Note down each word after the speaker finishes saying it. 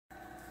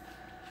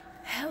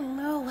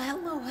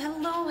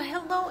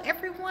hello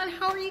everyone.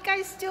 How are you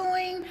guys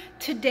doing?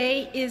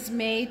 Today is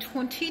May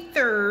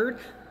 23rd.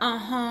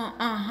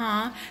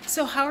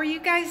 So how are you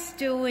guys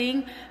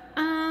doing?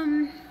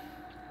 You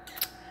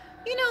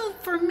know,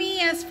 for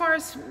me, as far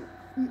as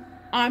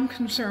I'm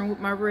concerned with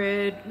my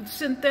red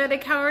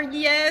synthetic hair,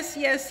 yes.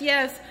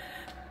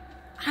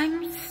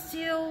 I'm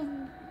still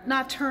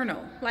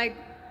nocturnal. Like,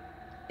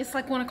 it's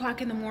like 1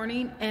 o'clock in the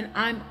morning and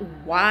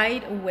I'm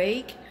wide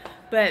awake,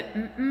 but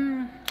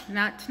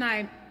not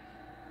tonight.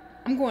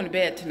 I'm going to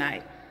bed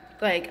tonight.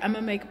 Like, I'm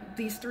gonna make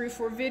these 3 or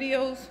 4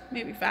 videos,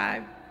 maybe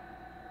 5. I'm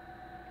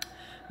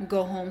gonna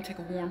go home, take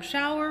a warm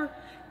shower,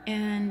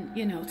 and,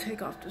 you know,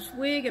 take off this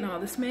wig and all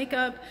this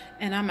makeup,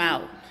 and I'm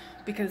out.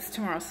 Because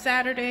tomorrow's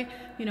Saturday,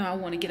 you know, I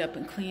want to get up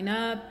and clean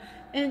up,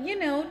 and, you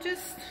know,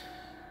 just,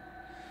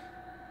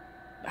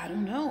 I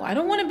don't know. I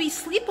don't want to be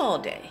asleep all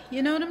day.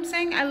 You know what I'm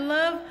saying? I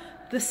love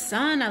the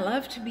sun. I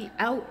love to be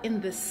out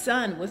in the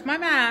sun with my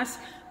mask,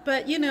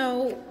 but, you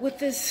know, with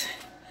this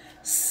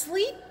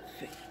sleep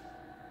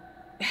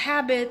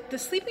habit, the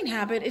sleeping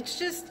habit, it's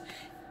just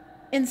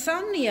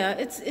insomnia.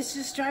 It's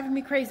just driving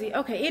me crazy.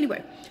 Okay,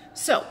 anyway,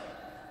 so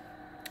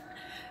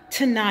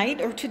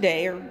tonight or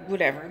today or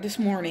whatever, this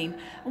morning,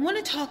 I want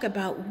to talk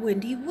about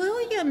Wendy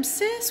Williams.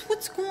 Sis,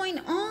 what's going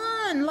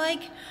on?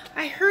 Like,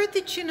 I heard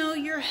that, you know,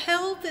 your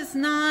health is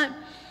not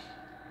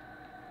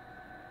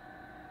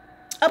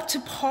up to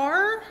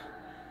par.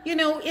 You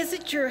know, is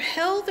it your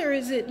health, or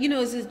is it, you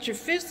know, is it your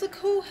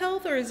physical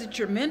health, or is it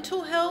your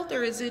mental health,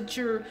 or is it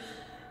your,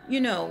 you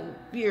know,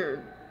 your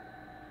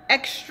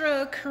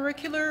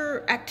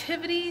extracurricular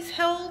activities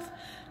health?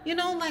 You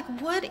know, like,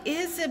 what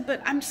is it?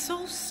 But I'm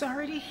so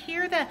sorry to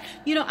hear that.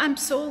 You know, I'm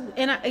sorry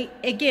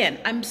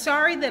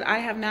that I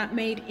have not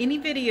made any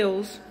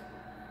videos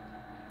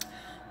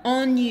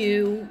on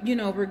you, you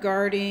know,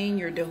 regarding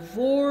your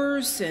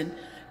divorce and,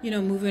 you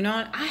know, moving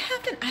on. I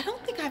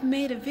don't think I've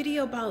made a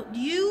video about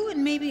you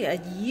in maybe a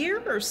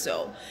year or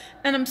so.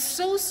 And I'm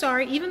so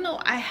sorry, even though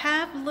I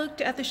have looked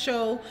at the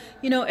show,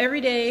 you know, every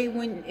day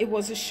when it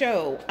was a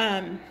show.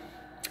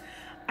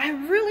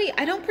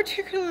 I don't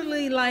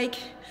particularly like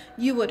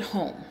you at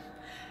home.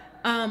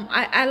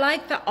 I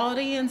like the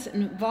audience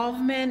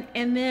involvement.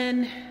 And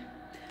then,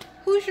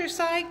 who's your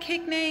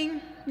sidekick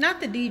name? Not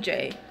the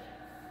DJ.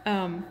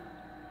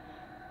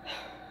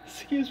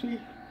 Excuse me.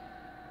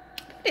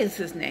 What is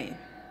his name?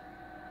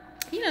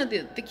 You know,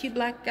 the cute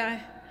black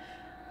guy.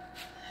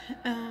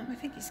 I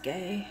think he's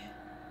gay.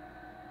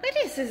 What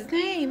is his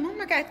name? Oh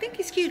my God, I think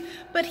he's cute.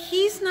 But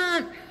he's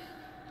not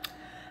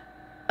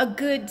a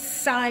good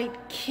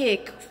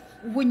sidekick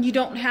when you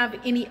don't have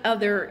any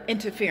other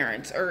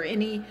interference or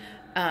any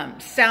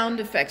sound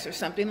effects or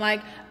something.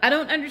 Like, I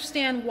don't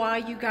understand why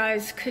you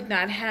guys could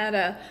not have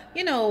a,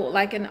 you know,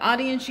 like an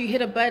audience, you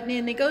hit a button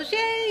and it goes,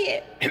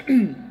 yay.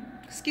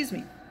 Excuse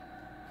me.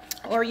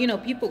 Or, you know,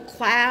 people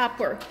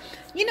clap, or,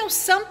 you know,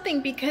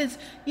 something, because,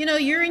 you know,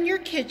 you're in your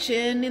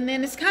kitchen, and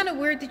then it's kind of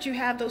weird that you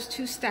have those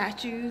 2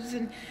 statues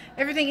and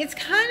everything. It's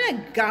kind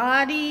of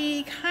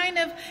gaudy, kind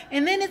of,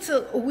 and then it's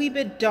a wee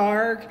bit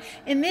dark,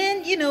 and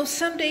then, you know,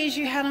 some days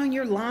you had on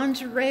your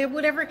lingerie or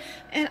whatever,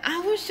 and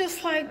I was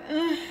just like,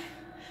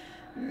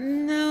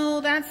 no,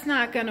 that's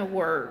not gonna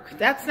work.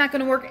 That's not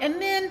gonna work. And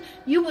then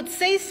you would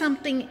say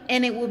something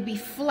and it would be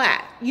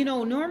flat. You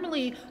know,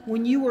 normally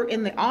when you were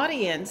in the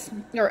audience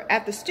or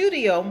at the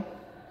studio,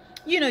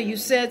 you know, you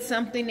said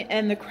something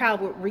and the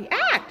crowd would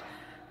react.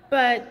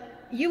 But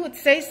you would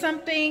say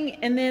something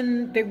and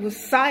then there was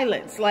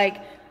silence.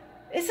 Like,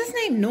 is his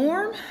name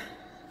Norm?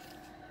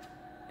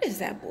 What is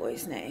that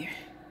boy's name?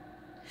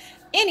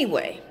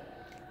 Anyway,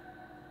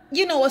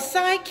 you know, a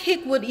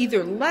sidekick would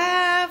either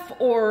laugh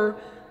or,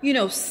 you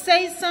know,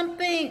 say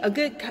something, a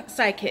good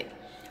sidekick,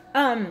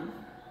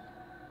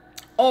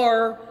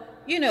 or,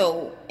 you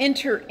know,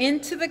 enter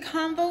into the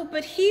convo,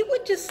 but he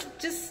would just,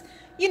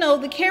 you know,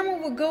 the camera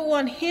would go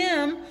on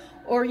him,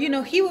 or, you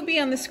know, he would be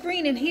on the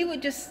screen and he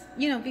would just,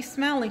 you know, be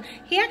smiling.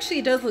 He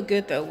actually does look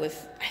good though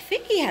with, I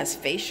think he has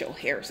facial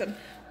hair. So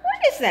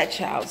what is that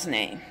child's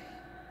name?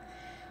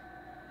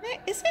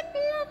 Is it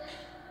Norm?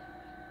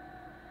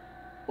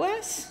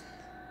 Wes?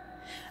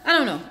 I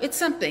don't know. It's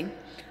something.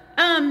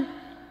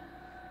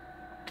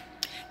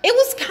 It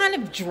was kind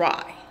of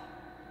dry.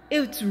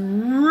 It's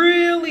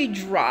really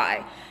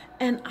dry.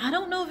 And I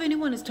don't know if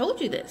anyone has told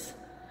you this.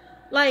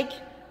 Like,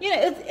 you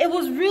know, it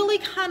was really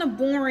kind of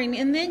boring.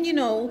 And then, you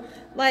know,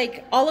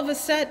 like, all of a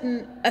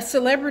sudden, a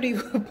celebrity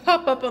would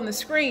pop up on the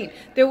screen.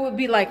 There would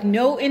be, like,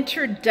 no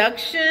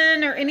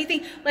introduction or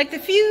anything. Like, the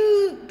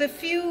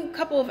few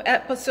couple of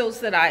episodes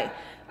that I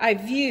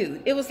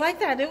viewed, it was like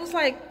that. It was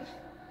like,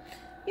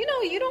 you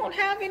know, you don't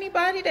have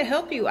anybody to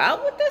help you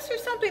out with this or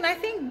something. I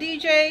think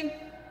DJ...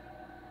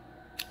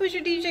 who's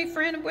your DJ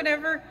friend or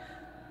whatever,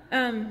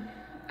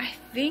 I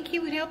think he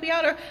would help you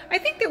out, or I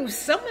think there was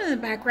someone in the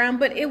background,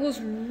 but it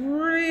was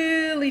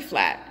really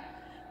flat,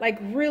 like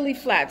really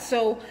flat.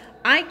 So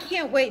I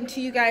can't wait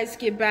until you guys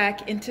get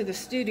back into the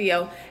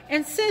studio.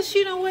 And sis,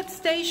 you know what,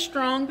 stay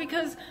strong,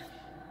 because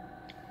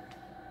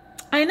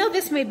I know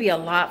this may be a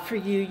lot for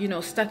you, you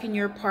know, stuck in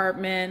your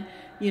apartment,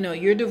 You know,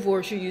 you're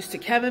divorced. You're used to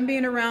Kevin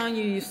being around.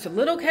 You're used to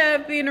little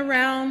Kev being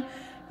around.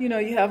 You know,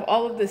 you have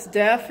all of this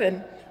death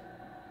and,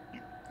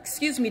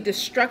 excuse me,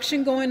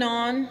 destruction going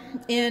on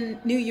in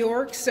New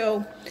York.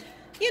 So,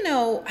 you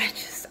know,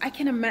 I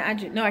can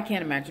imagine. No, I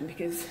can't imagine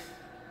because,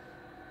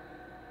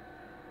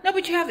 no,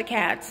 but you have the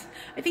cats.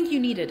 I think you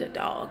needed a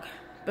dog.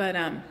 But,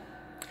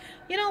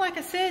 you know, like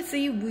I said,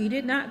 see, we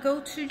did not go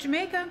to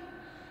Jamaica.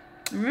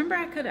 Remember,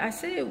 I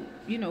said,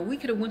 you know, we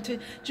could have went to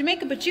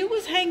Jamaica, but you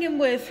was hanging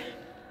with,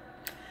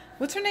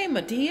 what's her name,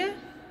 Medea?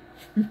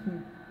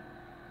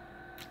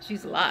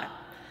 She's a lot.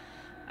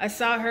 I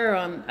saw her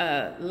on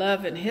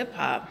Love and Hip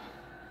Hop.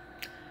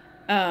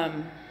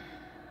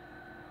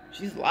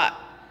 She's a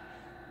lot.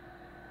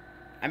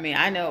 I mean,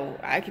 I know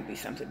I could be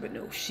something, but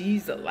no,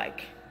 she's a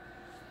lot.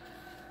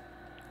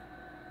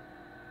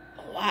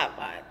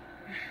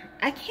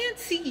 I can't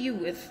see you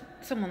with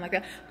someone like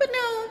that. But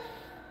no,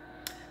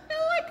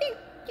 I think,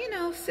 you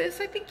know,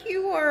 sis, I think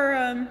you are,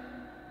 you're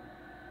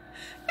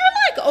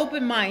like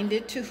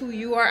open-minded to who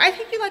you are. I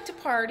think you like to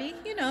party,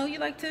 you know, you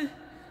like to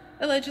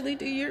allegedly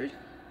do your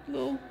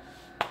little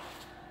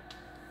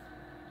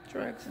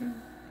drugs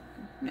and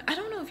I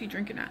don't know if you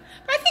drink or not,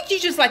 but I think you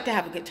just like to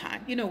have a good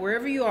time, you know,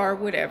 wherever you are,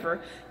 whatever.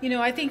 You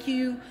know, I think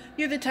you're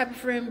the type of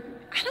friend,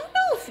 I don't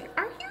know if,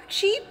 are you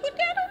cheap with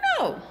that? I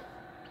don't know.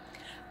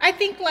 I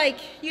think like,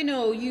 you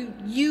know, you,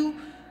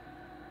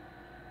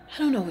 I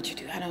don't know what you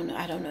do. I don't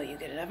know you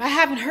good enough. I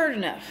haven't heard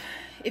enough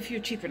if you're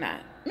cheap or not.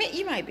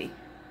 You might be.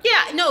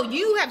 Yeah, no,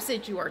 you have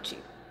said you are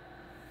cheap.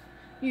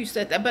 You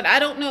said that, but I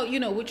don't know, you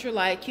know, what you're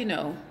like, you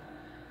know,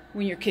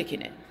 when you're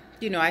kicking it.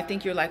 You know, I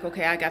think you're like,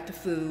 okay, I got the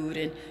food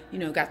and, you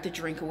know, got the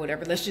drink or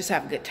whatever. Let's just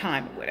have a good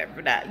time or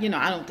whatever. But, you know,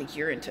 I don't think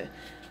you're into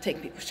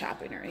taking people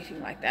shopping or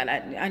anything like that.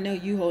 I know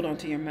you hold on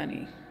to your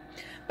money.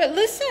 But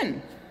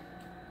listen,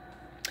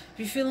 if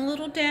you're feeling a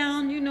little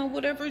down, you know,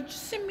 whatever,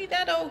 just send me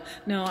that. Oh,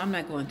 no, I'm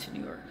not going to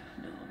New York.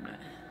 No, I'm not.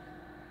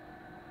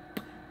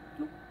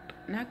 Nope,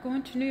 not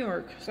going to New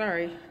York.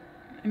 Sorry.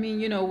 I mean,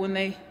 you know, when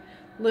they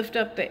lift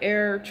up the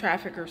air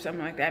traffic or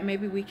something like that,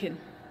 maybe we can,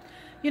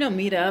 you know,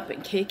 meet up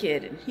and kick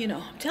it. And, you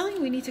know, I'm telling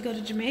you, we need to go to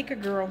Jamaica,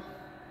 girl.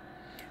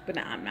 But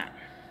no, I'm not.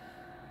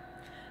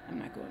 I'm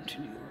not going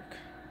to New York.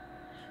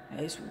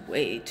 There's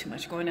way too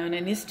much going on.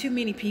 And it's too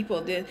many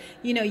people. That,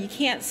 you know, you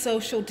can't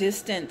social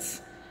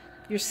distance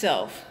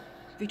yourself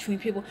between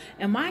people.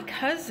 And my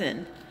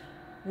cousin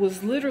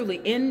was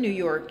literally in New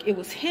York. It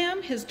was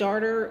him, his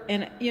daughter,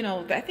 and, you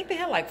know, I think they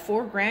had like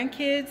 4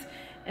 grandkids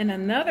and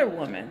another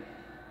woman.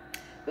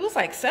 It was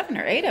like 7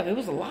 or 8 of them. It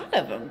was a lot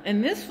of them.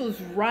 And this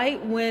was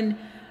right when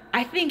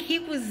I think he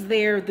was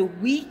there the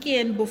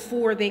weekend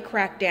before they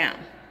cracked down.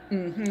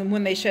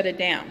 When they shut it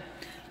down.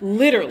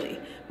 Literally.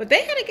 But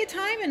they had a good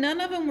time and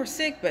none of them were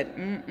sick. But,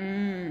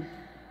 no,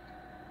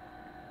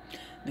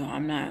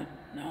 I'm not.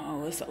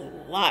 No, it's a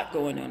lot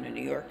going on in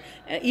New York.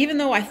 Even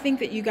though I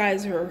think that you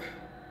guys are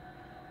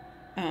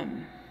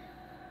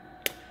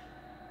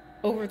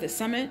over the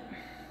summit,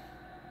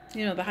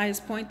 you know, the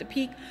highest point, the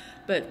peak.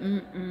 But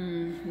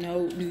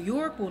no, New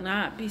York will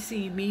not be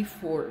seeing me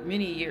for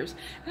many years.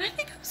 And I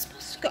think I'm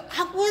supposed to go.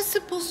 I was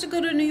supposed to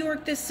go to New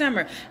York this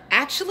summer.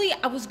 Actually,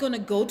 I was going to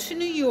go to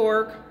New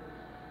York.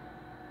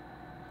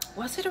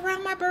 Was it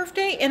around my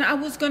birthday? And I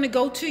was going to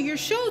go to your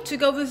show, to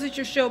go visit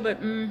your show.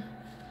 But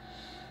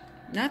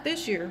not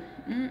this year.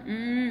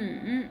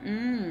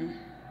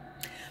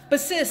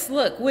 But sis,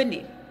 look,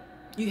 Wendy,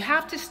 you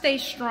have to stay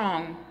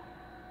strong.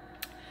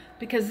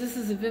 Because this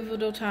is a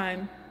pivotal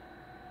time.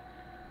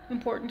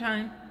 Important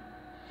time,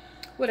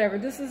 whatever.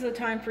 This is a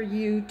time for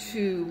you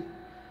to,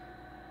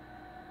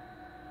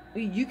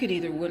 you could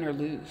either win or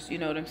lose, you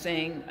know what I'm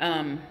saying?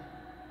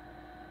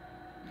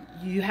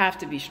 You have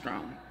to be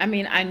strong. I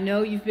mean, I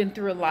know you've been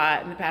through a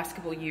lot in the past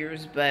couple of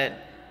years, but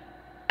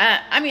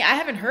I mean, I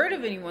haven't heard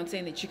of anyone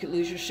saying that you could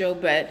lose your show,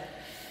 but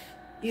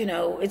you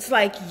know, it's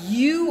like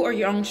you are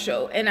your own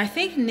show. And I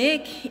think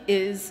Nick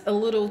is a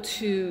little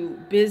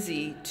too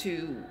busy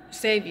to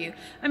save you.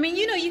 I mean,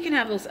 you know, you can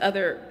have those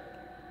other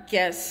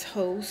guest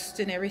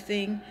host and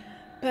everything,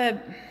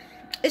 but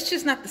it's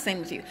just not the same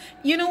with you.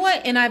 You know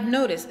what? And I've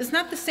noticed it's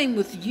not the same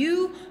with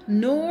you,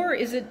 nor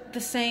is it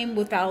the same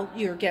without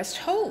your guest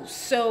host.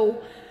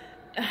 So,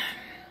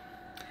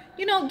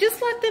 you know,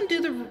 just let them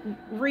do the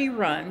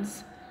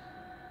reruns.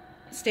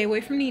 Stay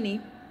away from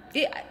Nene.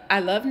 I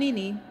love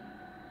Nene,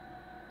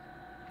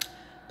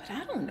 but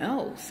I don't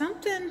know,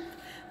 something.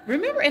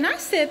 Remember, and I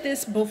said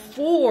this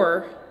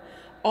before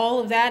all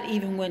of that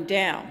even went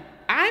down.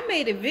 I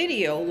made a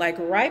video like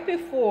right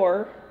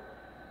before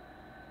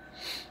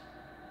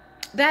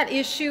that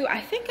issue.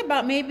 I think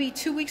about maybe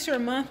 2 weeks or a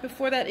month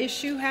before that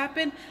issue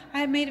happened.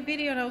 I had made a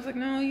video and I was like,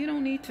 no, you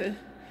don't need to.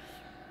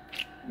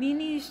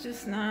 Nene's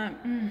just not.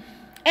 And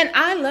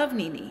I love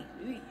Nene.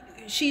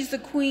 She's the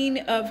queen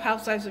of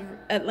Housewives of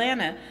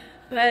Atlanta.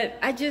 But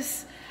I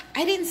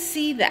didn't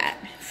see that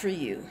for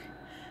you.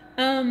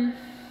 Again,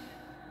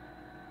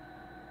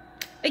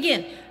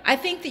 I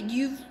think that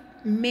you've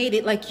made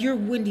it like you're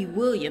Wendy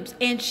Williams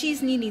and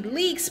she's Nene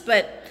Leakes,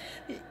 but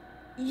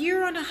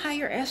you're on a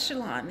higher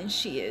echelon than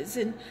she is.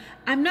 And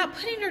I'm not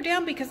putting her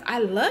down because I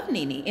love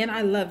Nene and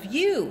I love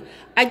you.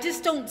 I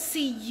just don't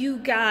see you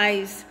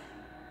guys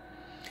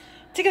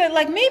together.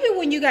 Like maybe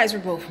when you guys were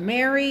both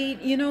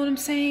married, you know what I'm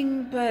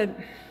saying? But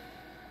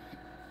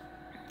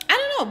I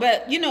don't know.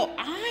 But, you know,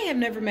 I have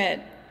never met,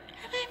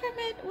 have I ever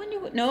met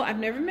Wendy? No, I've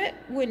never met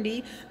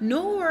Wendy,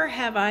 nor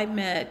have I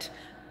met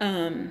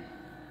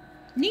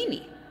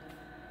Nene.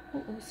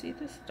 Oh, see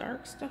this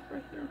dark stuff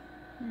right here?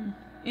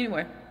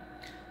 Anyway,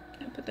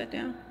 can I put that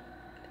down?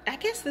 I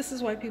guess this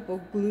is why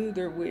people glue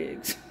their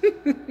wigs.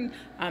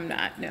 I'm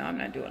not. No, I'm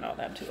not doing all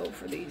that. I'm too old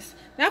for these.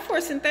 Not for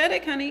a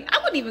synthetic, honey. I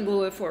wouldn't even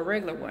glue it for a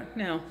regular one.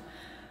 No.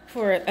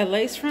 For a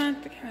lace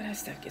front, God, that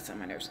stuff gets on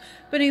my nerves.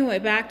 But anyway,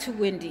 back to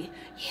Wendy.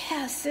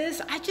 Yeah,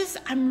 sis,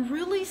 I'm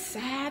really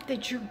sad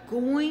that you're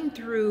going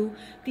through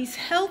these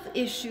health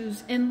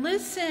issues. And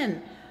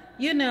listen,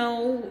 you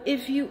know,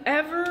 if you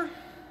ever...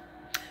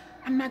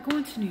 I'm not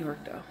going to New York,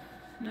 though.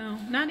 No,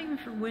 not even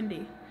for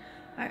Wendy.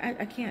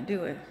 I can't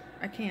do it.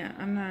 I can't.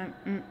 I'm not.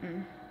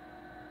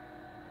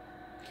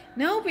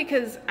 No,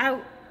 because I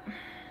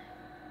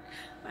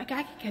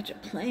could catch a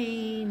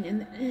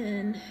plane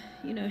and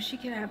you know, she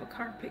could have a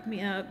car pick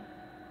me up.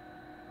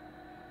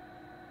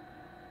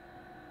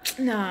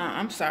 Nah,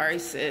 I'm sorry,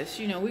 sis.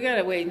 You know, we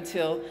gotta wait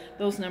until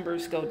those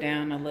numbers go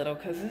down a little,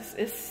 because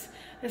it's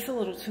a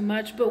little too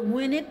much. But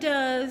when it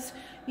does,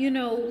 you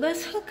know,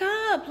 let's hook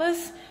up.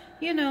 Let's,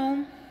 you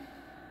know,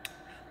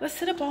 let's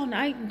sit up all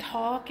night and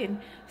talk and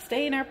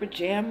stay in our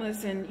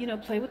pajamas and, you know,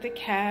 play with the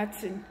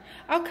cats. And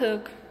I'll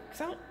cook.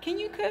 Can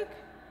you cook?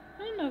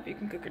 I don't know if you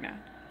can cook or not.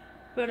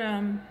 But,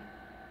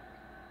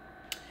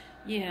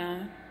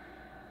 yeah,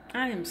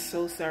 I am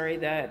so sorry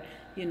that,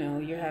 you know,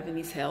 you're having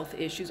these health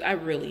issues. I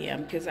really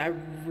am, because I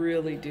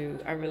really do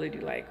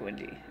like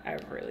Wendy.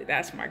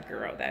 That's my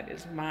girl. That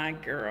is my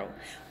girl.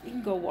 We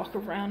can go walk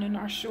around in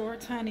our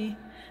shorts, honey.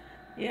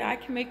 Yeah, I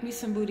can make me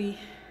some booty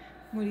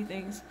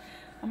things.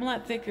 I'm a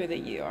lot thicker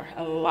than you are,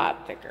 a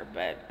lot thicker,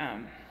 but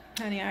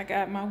honey, I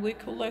got my wig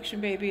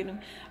collection, baby, and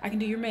I can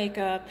do your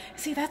makeup.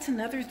 See, that's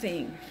another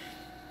thing.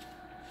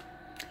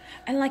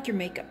 I like your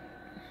makeup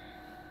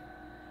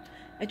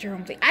at your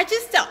home thing. I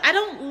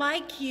don't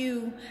like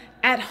you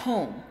at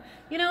home.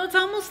 You know, it's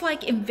almost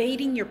like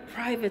invading your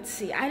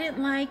privacy. I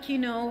didn't like, you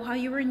know, how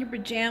you were in your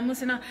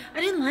pajamas and all. I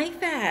didn't like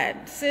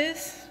that,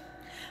 sis.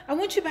 I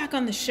want you back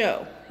on the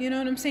show. You know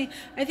what I'm saying?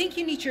 I think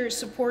you need your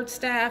support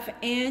staff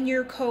and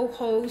your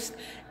co-host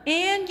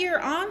and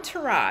your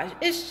entourage.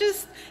 It's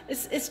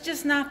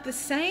just not the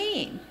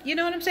same. You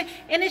know what I'm saying?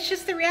 And it's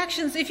just the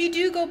reactions. If you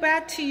do go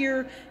back to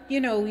your, you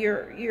know,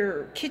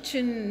 your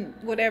kitchen,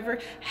 whatever,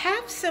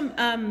 have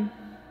some,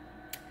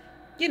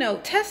 you know,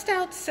 test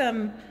out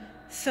some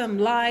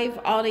live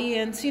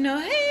audience, you know,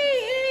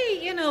 hey,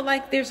 you know,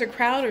 like there's a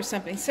crowd or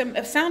something, some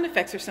sound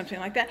effects or something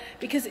like that,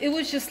 because it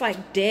was just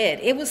like dead.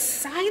 It was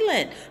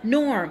silent.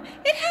 Norm.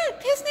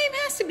 His name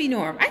has to be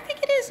Norm. I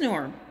think it is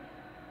Norm.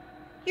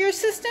 Your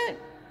assistant?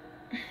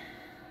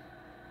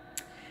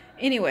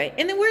 Anyway,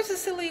 and then where's the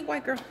silly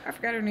white girl? I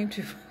forgot her name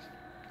too.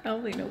 I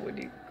only know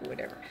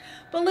whatever.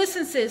 But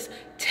listen, sis,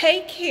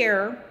 take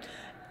care,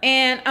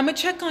 and I'm going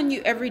to check on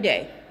you every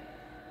day.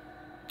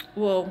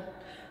 Well,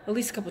 at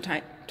least a couple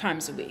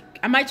times a week.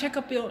 I might check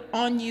up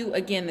on you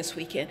again this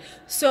weekend.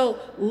 So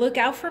look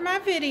out for my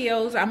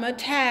videos. I'm going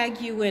to tag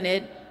you in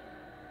it.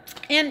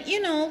 And, you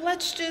know,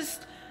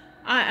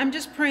 I'm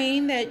just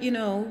praying that, you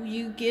know,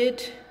 you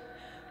get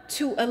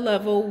to a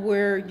level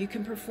where you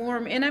can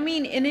perform. And I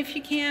mean, and if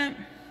you can't,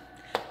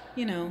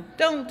 you know,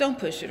 don't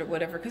push it or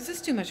whatever, because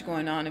there's too much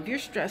going on. If you're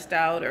stressed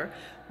out or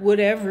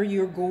whatever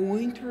you're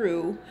going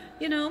through,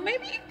 you know,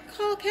 maybe you can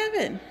call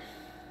Kevin.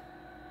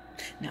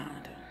 No,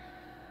 don't.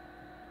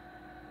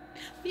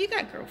 You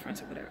got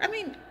girlfriends or whatever. I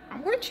mean,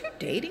 weren't you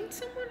dating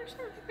someone or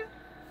something like that?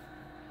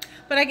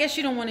 But I guess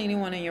you don't want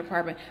anyone in your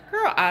apartment.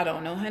 Girl, I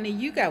don't know, honey.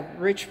 You got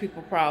rich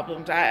people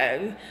problems.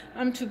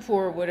 I'm too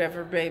poor or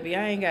whatever, baby.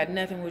 I ain't got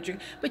nothing with you.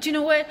 But you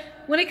know what?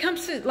 When it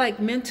comes to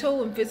like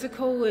mental and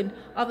physical and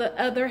all the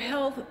other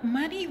health,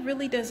 money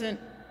really doesn't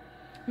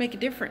make a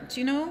difference,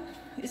 you know?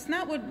 It's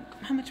not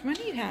how much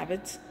money you have.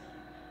 It's,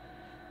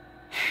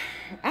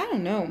 I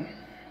don't know.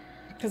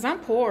 Because I'm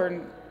poor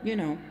and, you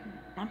know,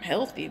 I'm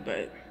healthy,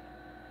 but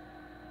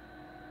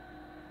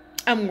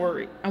I'm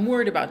worried. I'm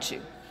worried about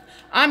you.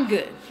 I'm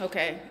good,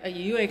 okay?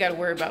 You ain't got to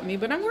worry about me,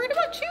 but I'm worried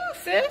about you,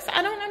 sis.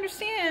 I don't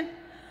understand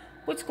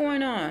what's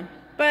going on.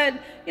 But,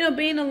 you know,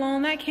 being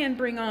alone, that can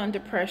bring on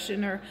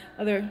depression or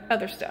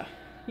other stuff,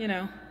 you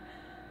know.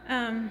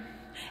 And,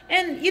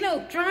 you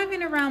know,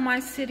 driving around my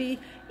city,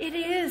 it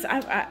is.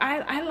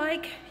 I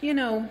like, you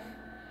know,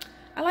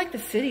 I like the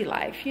city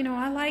life. You know,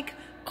 I like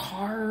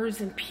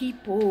cars and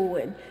people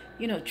and,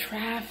 you know,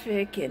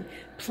 traffic and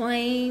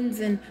planes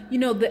and, you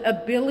know, the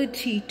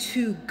ability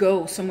to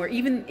go somewhere,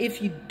 even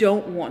if you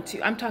don't want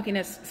to. I'm talking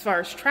as far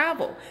as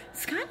travel.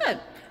 It's kind of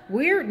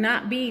weird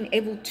not being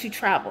able to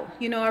travel.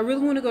 You know, I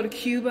really want to go to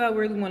Cuba. I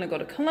really want to go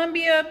to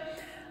Colombia,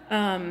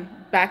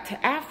 back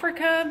to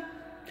Africa,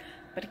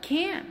 but I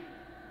can't.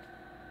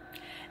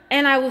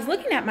 And I was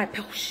looking at my,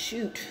 oh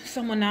shoot,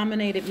 someone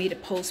nominated me to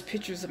post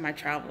pictures of my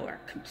travel. I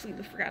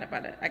completely forgot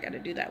about it. I got to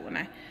do that when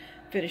I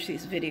finish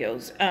these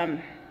videos. I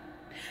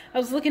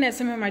was looking at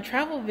some of my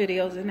travel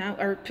videos and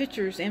or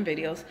pictures and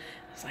videos.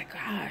 I was like,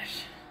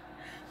 gosh,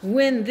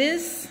 when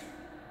this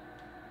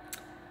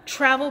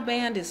travel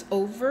ban is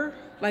over,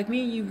 like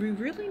me and you, we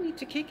really need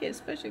to kick it,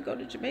 especially go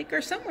to Jamaica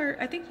or somewhere.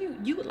 I think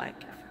you would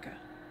like Africa.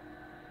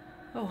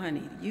 Oh,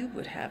 honey, you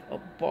would have a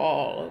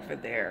ball over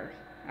there.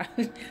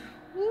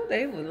 Ooh,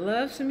 they would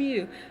love some of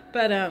you.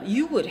 But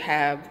you would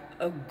have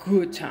a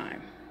good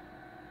time.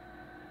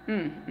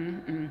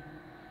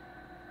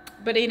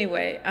 But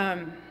anyway,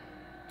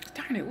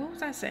 darn it, what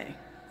was I saying?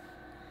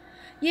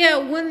 Yeah,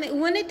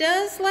 when it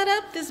does let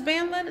up, this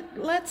ban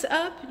lets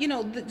up, you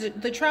know,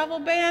 the travel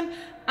ban,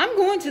 I'm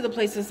going to the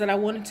places that I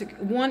wanted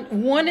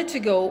to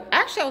go.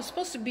 Actually, I was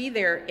supposed to be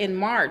there in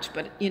March,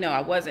 but you know,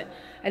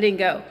 I didn't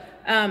go.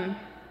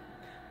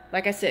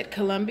 Like I said,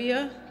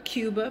 Colombia,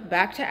 Cuba,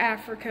 back to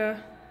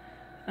Africa,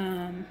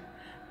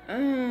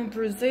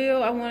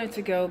 Brazil, I wanted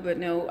to go, but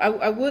no,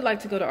 I would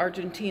like to go to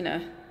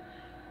Argentina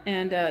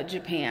and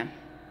Japan.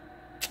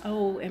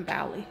 Oh, and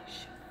Bali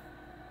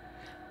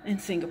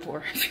and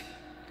Singapore.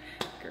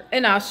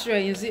 And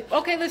Australia.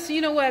 Okay, listen,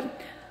 you know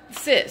what,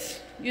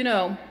 sis, you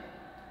know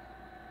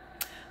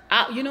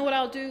what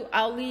I'll do?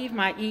 I'll leave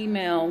my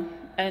email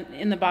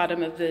in the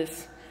bottom of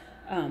this,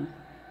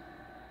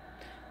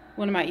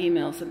 one of my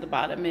emails at the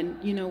bottom.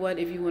 And you know what,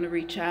 if you want to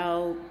reach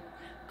out,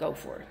 go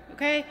for it.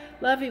 Okay,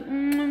 love you.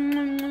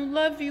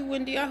 Love you,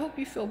 Wendy. I hope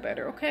you feel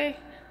better. Okay,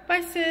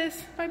 bye,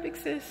 sis. Bye, big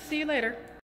sis. See you later.